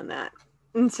high on that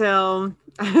until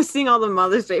I was seeing all the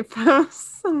Mother's Day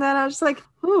posts. And then I was just like,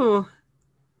 ooh,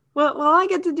 well, will I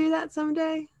get to do that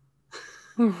someday?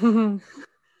 Who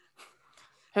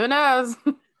knows?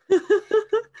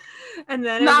 And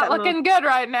then not looking good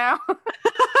right now.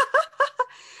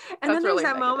 And then there's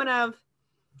that moment of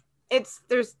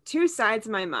there's two sides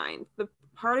of my mind. The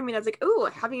part of me that's like, oh,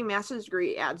 having a master's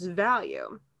degree adds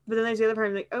value. But then there's the other part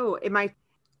of me like, oh,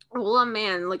 will a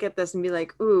man look at this and be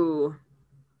like, ooh,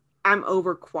 I'm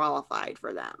overqualified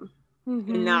for them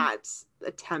and not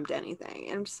attempt anything.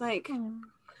 And I'm just like,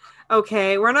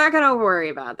 okay, we're not going to worry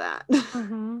about that.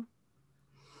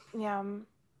 Yeah.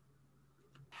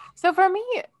 So for me,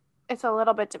 it's a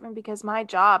little bit different because my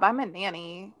job, I'm a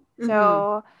nanny.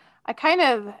 So I kind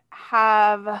of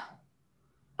have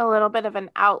a little bit of an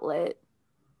outlet.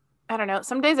 I don't know.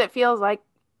 Some days it feels like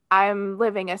I'm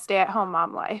living a stay-at-home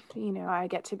mom life. You know, I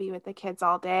get to be with the kids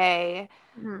all day.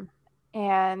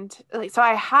 And like, so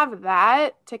I have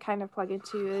that to kind of plug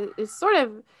into. It sort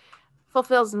of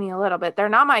fulfills me a little bit. They're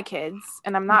not my kids,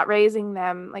 and I'm not raising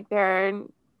them. Like, they're,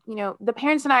 you know, the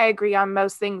parents and I agree on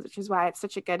most things, which is why it's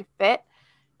such a good fit.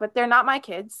 But they're not my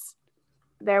kids.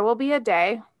 There will be a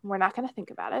day, we're not going to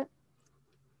think about it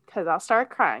because I'll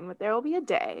start crying, but there will be a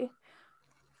day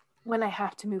when I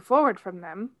have to move forward from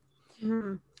them.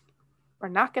 We're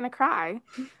not going to cry.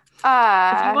 If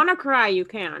you want to cry, you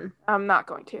can. I'm not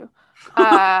going to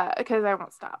because I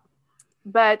won't stop.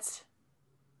 But,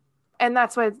 and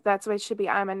that's what it should be.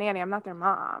 I'm a nanny. I'm not their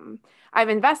mom. I've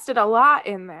invested a lot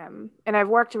in them and I've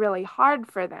worked really hard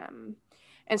for them.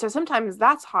 And so sometimes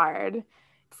that's hard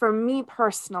for me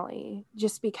personally,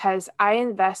 just because I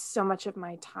invest so much of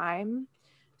my time,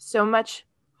 so much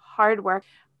hard work.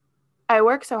 I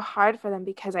work so hard for them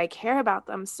because I care about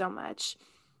them so much.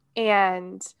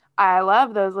 And I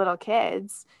love those little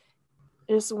kids,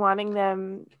 just wanting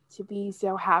them to be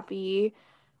so happy,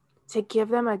 to give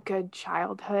them a good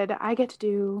childhood. I get to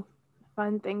do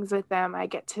fun things with them. I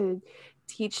get to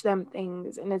teach them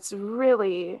things. And it's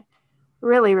really,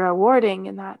 really rewarding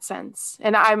in that sense.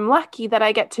 And I'm lucky that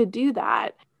I get to do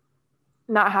that,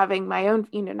 not having my own,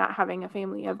 you know, not having a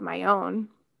family of my own.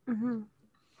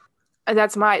 And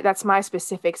that's my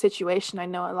specific situation. I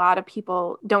know a lot of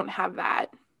people don't have that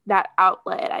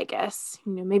outlet, I guess.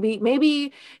 You know,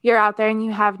 maybe you're out there and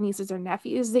you have nieces or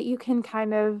nephews that you can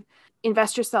kind of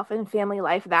invest yourself in family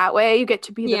life that way. You get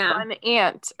to be the fun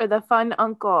aunt or the fun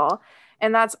uncle.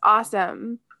 And that's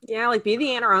awesome. Yeah, like be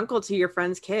the aunt or uncle to your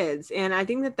friends' kids. And I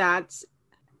think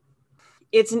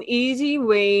it's an easy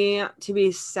way to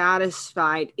be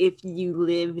satisfied if you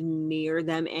live near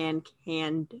them and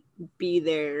can be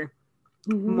there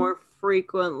more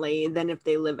frequently than if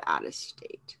they live out of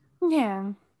state.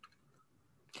 Yeah.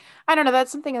 I don't know.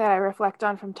 That's something that I reflect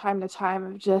on from time to time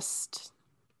of just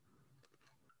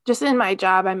in my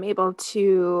job, I'm able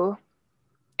to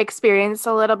experience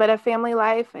a little bit of family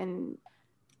life and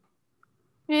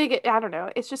I don't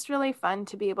know. It's just really fun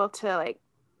to be able to like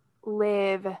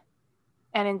live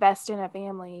and invest in a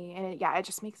family. And it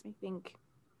just makes me think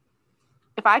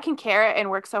if I can care and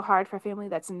work so hard for a family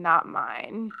that's not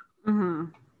mine,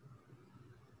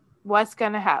 what's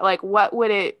going to happen? Like, what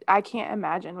would I can't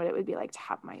imagine what it would be like to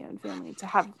have my own family, to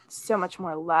have so much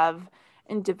more love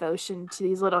and devotion to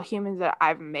these little humans that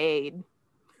I've made.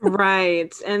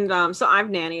 Right. And so I've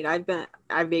nannied.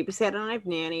 I've babysat and I've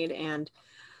nannied. And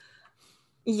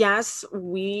yes,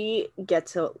 we get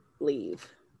to leave.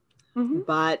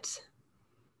 But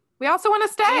we also want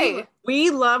to stay. We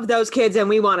love those kids and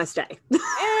we want to stay.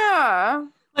 Yeah.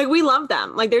 Like we love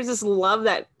them. Like there's this love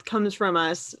that comes from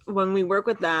us when we work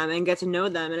with them and get to know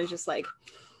them. And it's just like,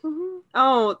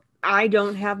 oh, I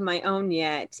don't have my own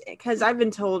yet. Because I've been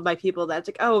told by people that's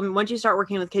like, oh, once you start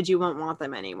working with kids, you won't want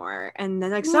them anymore. And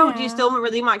then like, so do you still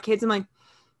really want kids? I'm like,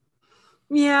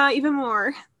 yeah, even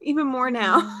more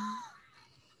now.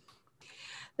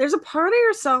 There's a part of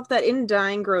yourself that in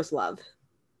dying grows love.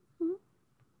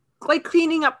 Like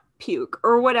cleaning up puke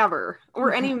or whatever,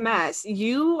 or any mess.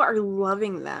 You are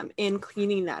loving them and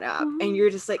cleaning that up. And you're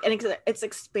just like, and it's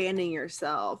expanding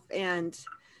yourself. And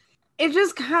it's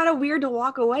just kind of weird to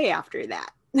walk away after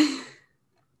that. Yep.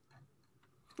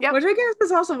 Which I guess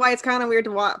is also why it's kind of weird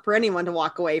for anyone to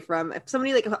walk away from. If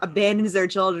somebody like abandons their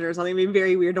children or something, it'd be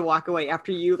very weird to walk away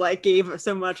after you like gave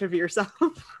so much of yourself.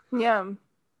 Yeah.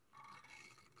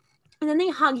 And then they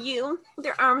hug you with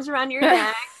their arms around your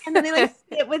neck. And then they like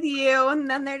sit with you. And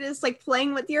then they're just like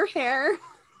playing with your hair.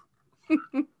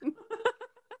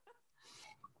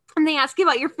 And they ask you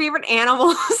about your favorite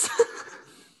animals.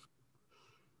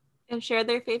 And share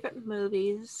their favorite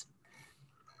movies.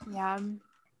 Yeah.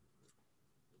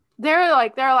 There are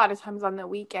a lot of times on the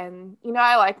weekend,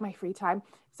 I like my free time.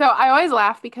 So I always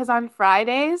laugh because on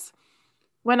Fridays,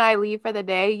 when I leave for the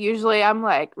day, usually I'm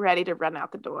like ready to run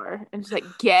out the door and just like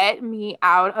get me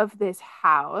out of this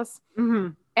house.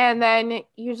 And then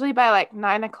usually by like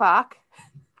 9:00,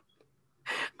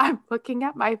 I'm looking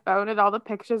at my phone and all the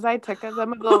pictures I took of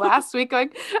them of the last week, going,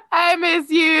 I miss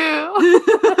you.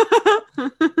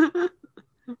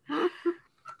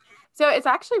 So it's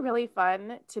actually really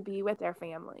fun to be with their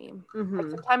family.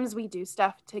 Like sometimes we do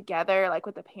stuff together, like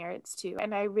with the parents too.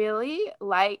 And I really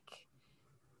like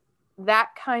that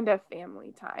kind of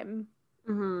family time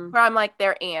where I'm like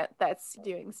their aunt that's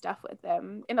doing stuff with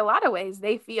them. In a lot of ways,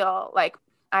 they feel like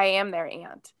I am their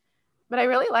aunt. But I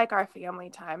really like our family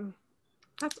time.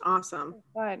 That's awesome.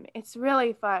 It's fun. It's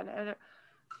really fun. And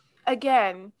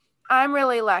again, I'm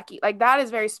really lucky. Like that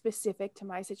is very specific to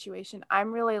my situation.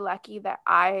 I'm really lucky that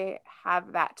I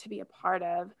have that to be a part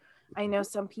of. I know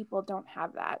some people don't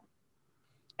have that.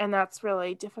 And that's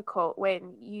really difficult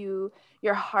when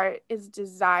your heart is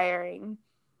desiring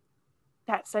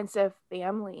that sense of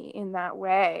family in that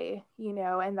way,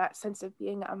 and that sense of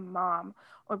being a mom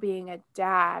or being a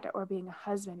dad or being a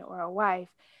husband or a wife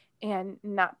and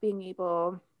not being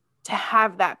able to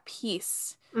have that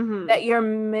peace that you're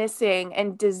missing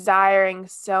and desiring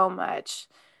so much.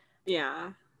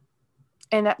 Yeah.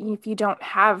 And if you don't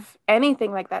have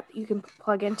anything like that you can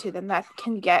plug into, then that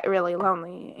can get really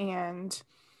lonely and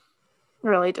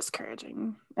really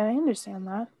discouraging. And I understand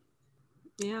that.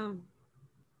 Yeah.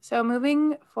 So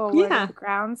moving forward, with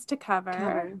grounds to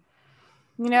cover.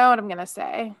 You know what I'm going to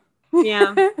say.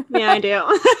 Yeah. Yeah, I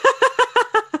do.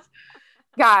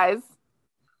 Guys,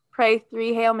 pray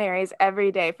 3 Hail Marys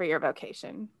every day for your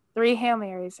vocation. 3 Hail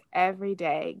Marys every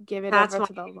day. Give it over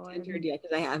to the Lord.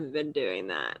 Because I haven't been doing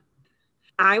that.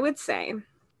 I would say,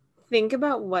 think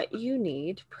about what you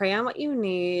need. Pray on what you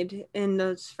need in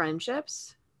those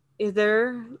friendships.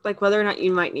 Either like whether or not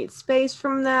you might need space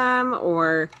from them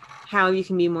or how you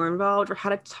can be more involved or how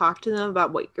to talk to them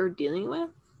about what you're dealing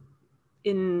with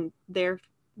in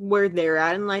where they're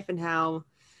at in life and how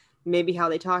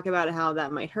they talk about it, how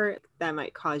that might hurt, that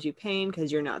might cause you pain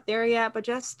because you're not there yet. But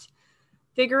just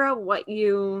figure out what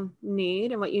you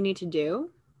need and what you need to do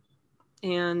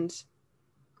and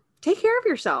take care of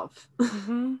yourself.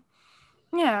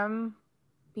 Yeah.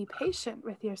 Be patient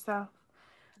with yourself.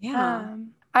 Yeah.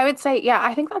 I would say,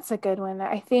 I think that's a good one.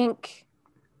 I think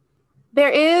there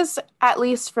is, at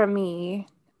least for me,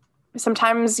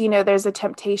 sometimes, there's a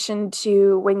temptation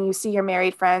to, when you see your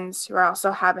married friends who are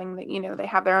also having they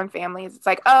have their own families, it's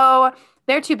like, oh,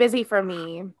 they're too busy for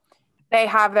me. They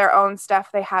have their own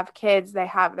stuff. They have kids. They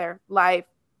have their life.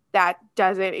 That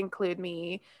doesn't include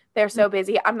me. They're so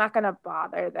busy. I'm not going to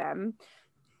bother them.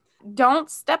 Don't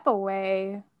step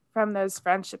away from those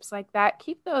friendships like that.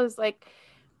 Keep those, like,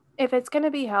 if it's going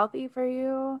to be healthy for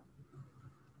you,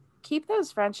 keep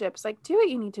those friendships. Like, do what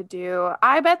you need to do.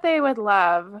 I bet they would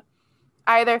love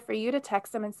either for you to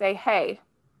text them and say, hey,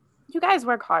 you guys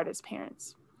work hard as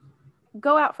parents.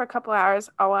 Go out for a couple hours.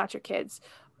 I'll watch your kids.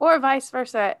 Or vice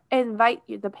versa, invite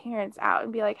the parents out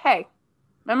and be like, hey,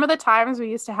 remember the times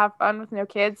we used to have fun with no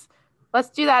kids? Let's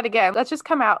do that again. Let's just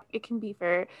come out. It can be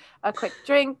for a quick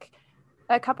drink,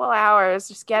 a couple hours,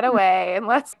 just get away and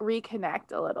let's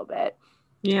reconnect a little bit.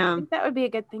 Yeah. I think that would be a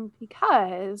good thing,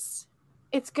 because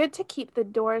it's good to keep the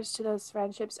doors to those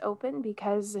friendships open,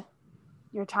 because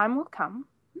your time will come.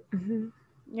 Mm-hmm.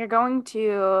 You're going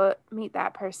to meet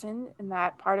that person, and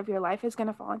that part of your life is going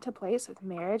to fall into place with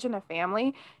marriage and a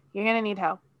family. You're going to need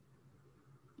help.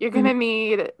 You're going to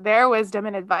need their wisdom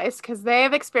and advice, because they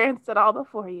have experienced it all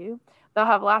before you. They'll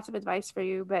have lots of advice for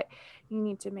you, but you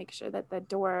need to make sure that the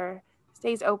door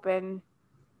stays open.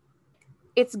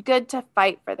 It's good to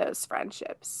fight for those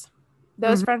friendships.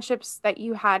 Those friendships that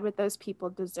you had with those people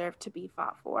deserve to be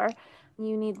fought for.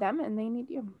 You need them and they need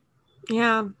you.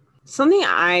 Yeah. Something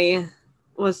I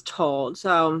was told.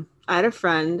 So I had a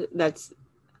friend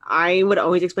I would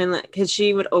always explain that, because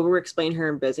she would over explain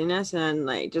her busyness and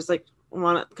because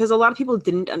a lot of people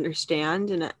didn't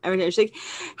understand. And every day she's like,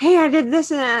 hey, I did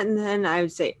this and that. And then I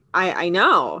would say, I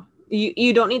know.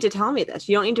 You don't need to tell me this.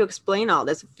 You don't need to explain all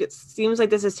this. It seems like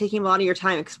this is taking a lot of your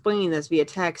time explaining this via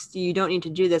text. You don't need to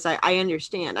do this. I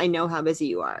understand. I know how busy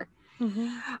you are. Mm-hmm.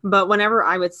 But whenever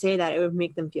I would say that, it would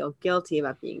make them feel guilty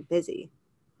about being busy.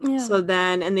 Yeah. So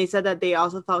then, and they said that they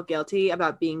also felt guilty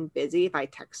about being busy if I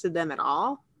texted them at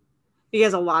all,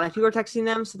 because a lot of people are texting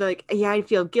them. So they're like, yeah, I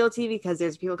feel guilty because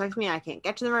there's people texting me. I can't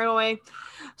get to them right away.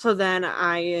 So then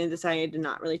I decided to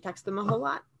not really text them a whole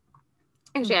lot.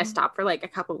 Actually, I stopped for like a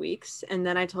couple weeks, and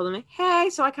then I told them, like, hey,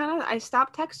 so I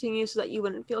stopped texting you so that you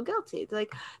wouldn't feel guilty. They're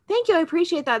like, thank you. I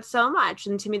appreciate that so much.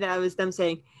 And to me, that was them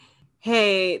saying,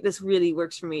 hey, this really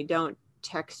works for me. Don't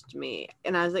text me.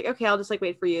 And I was like, okay, I'll just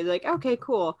wait for you. They're like, okay,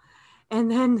 cool.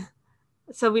 And then,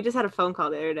 so we just had a phone call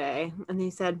the other day, and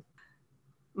they said,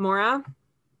 Maura,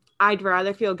 I'd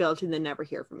rather feel guilty than never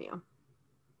hear from you.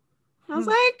 I was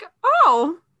like,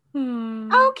 oh,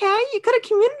 okay. You could have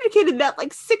communicated that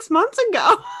like 6 months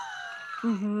ago.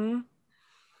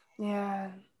 Yeah.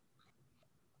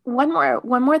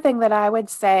 One more thing that I would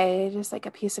say, just like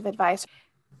a piece of advice.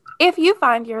 If you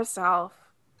find yourself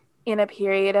in a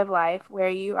period of life where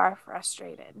you are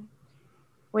frustrated,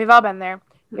 we've all been there.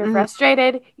 You're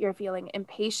frustrated, you're feeling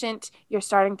impatient, you're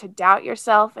starting to doubt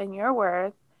yourself and your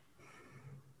worth,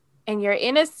 and you're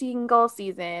in a single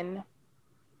season,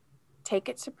 take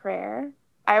it to prayer.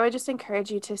 I would just encourage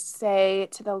you to say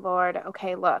to the Lord,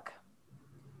 okay, look,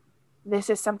 this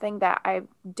is something that I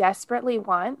desperately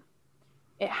want.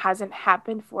 It hasn't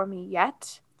happened for me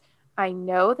yet. I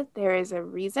know that there is a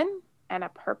reason and a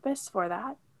purpose for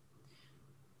that.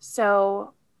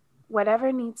 So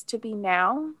whatever needs to be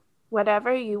now,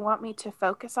 whatever you want me to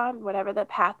focus on, whatever the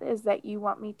path is that you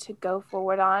want me to go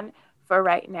forward on for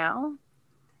right now,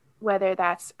 whether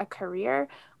that's a career,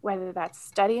 whether that's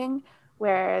studying,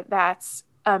 where that's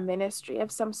a ministry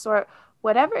of some sort,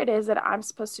 whatever it is that I'm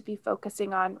supposed to be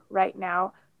focusing on right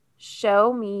now,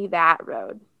 show me that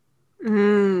road.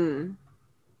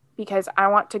 Because I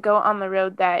want to go on the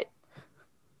road that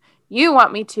you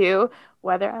want me to,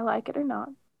 whether I like it or not.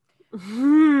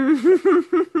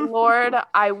 Lord,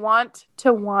 I want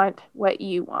to want what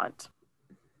you want.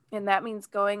 And that means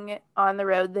going on the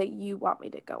road that you want me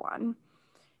to go on.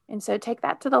 And so take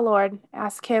that to the Lord.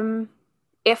 Ask him,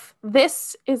 if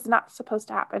this is not supposed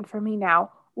to happen for me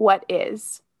now, what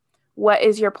is? What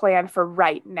is your plan for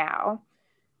right now?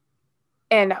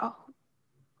 And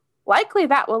likely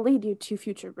that will lead you to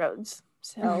future roads.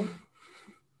 So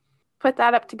put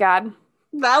that up to God.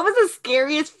 That was the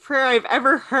scariest prayer I've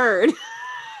ever heard.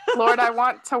 Lord, I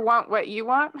want to want what you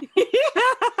want. Even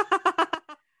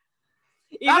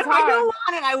if I don't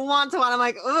want it, I want to want it. I'm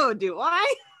like, oh, do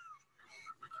I?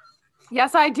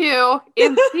 Yes, I do.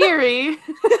 In theory.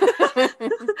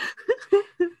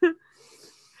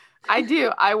 I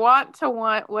do. I want to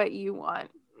want what you want.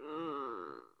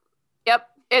 Yep.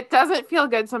 It doesn't feel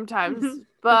good sometimes,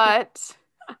 but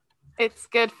it's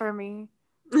good for me.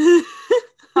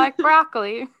 Like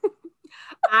broccoli.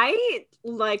 I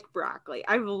like broccoli.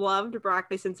 I've loved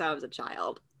broccoli since I was a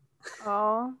child.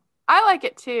 Oh. I like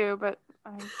it too, but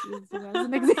I used it as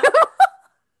an example.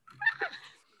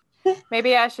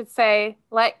 Maybe I should say,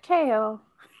 like kale.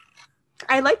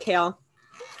 I like kale.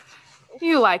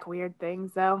 You like weird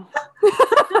things, though.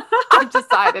 I've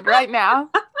decided right now.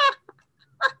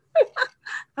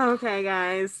 Okay,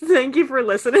 guys. Thank you for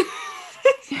listening.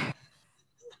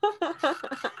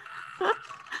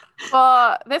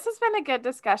 Well, this has been a good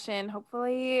discussion.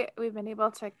 Hopefully, we've been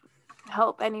able to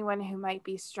help anyone who might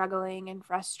be struggling and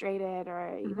frustrated,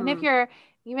 or even if you're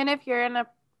in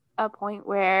a point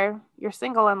where you're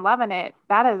single and loving it,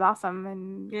 that is awesome.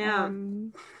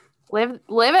 And live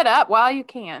it up while you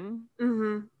can.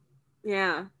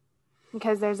 Yeah.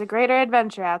 Because there's a greater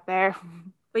adventure out there.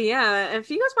 But yeah, if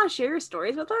you guys want to share your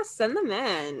stories with us, send them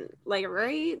in. Like,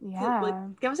 right? Yeah.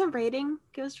 Like, give us a rating,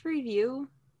 give us a review,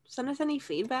 send us any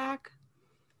feedback.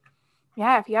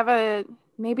 Yeah, if you have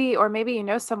maybe you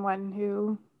know someone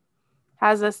who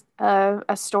has a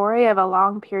story of a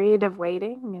long period of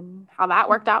waiting and how that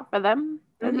worked out for them,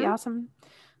 that'd be awesome.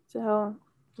 So,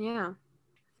 yeah.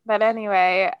 But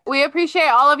anyway, we appreciate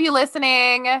all of you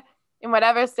listening in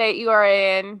whatever state you are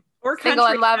in. Or single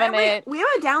country. And loving it. We have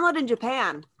a download in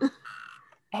Japan.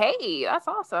 Hey, that's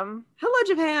awesome. Hello,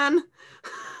 Japan.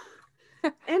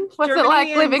 And what's Germany, it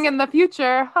like living in the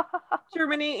future?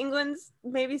 Germany, England,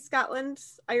 maybe Scotland,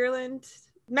 Ireland,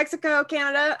 Mexico,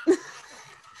 Canada.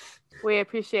 We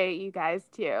appreciate you guys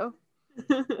too.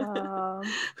 All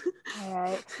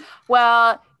right.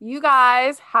 Well, you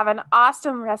guys have an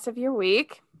awesome rest of your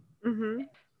week.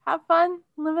 Have fun.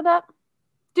 Live it up.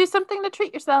 Do something to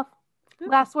treat yourself.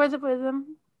 Last words of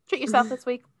wisdom. Treat yourself this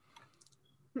week.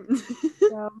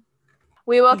 So,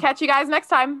 we will catch you guys next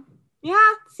time.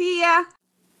 Yeah. See ya.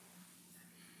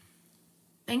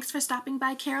 Thanks for stopping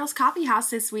by Carol's Coffee House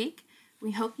this week.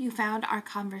 We hope you found our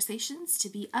conversations to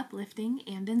be uplifting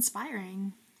and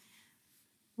inspiring.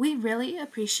 We really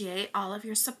appreciate all of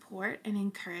your support and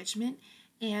encouragement,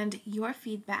 and your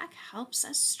feedback helps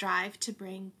us strive to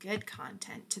bring good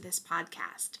content to this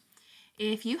podcast.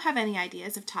 If you have any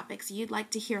ideas of topics you'd like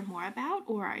to hear more about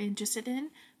or are interested in,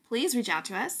 please reach out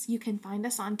to us. You can find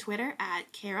us on Twitter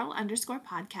at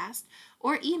Carol_podcast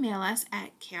or email us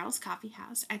at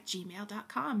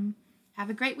carolscoffeehouse@gmail.com.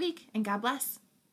 Have a great week and God bless.